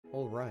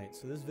Alright,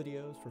 so this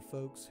video is for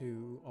folks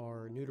who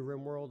are new to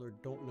Rimworld or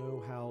don't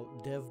know how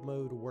dev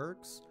mode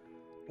works,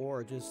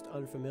 or are just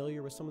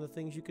unfamiliar with some of the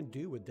things you can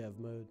do with dev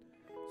mode.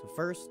 So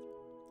first,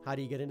 how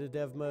do you get into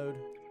dev mode?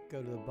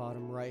 Go to the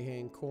bottom right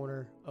hand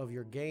corner of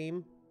your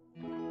game,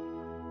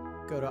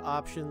 go to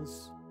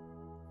options,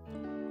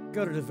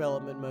 go to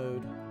development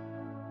mode,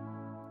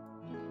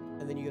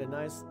 and then you get a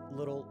nice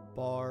little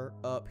bar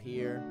up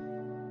here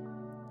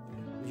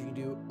that you can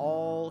do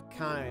all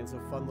kinds of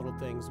fun little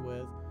things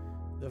with.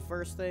 The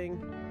first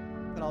thing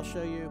that I'll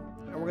show you,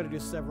 and we're going to do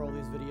several of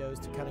these videos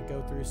to kind of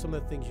go through some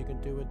of the things you can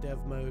do with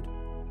dev mode,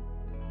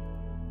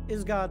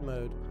 is God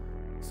mode.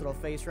 This little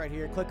face right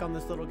here, click on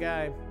this little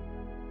guy,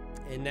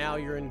 and now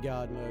you're in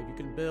God mode. You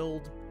can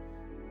build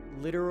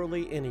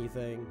literally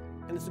anything,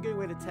 and it's a good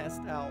way to test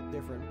out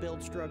different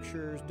build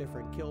structures,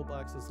 different kill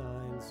box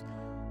designs,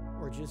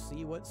 or just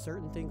see what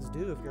certain things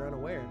do if you're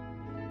unaware.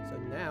 So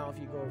now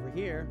if you go over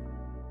here,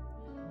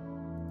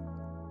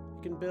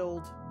 you can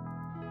build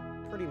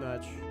pretty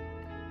much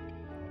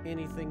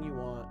anything you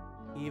want,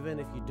 even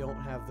if you don't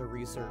have the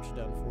research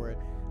done for it.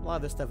 A lot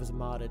of this stuff is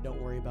modded,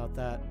 don't worry about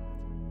that.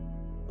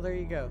 Well, there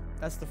you go.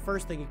 That's the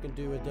first thing you can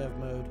do with dev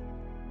mode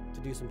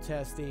to do some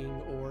testing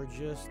or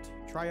just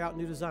try out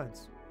new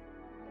designs.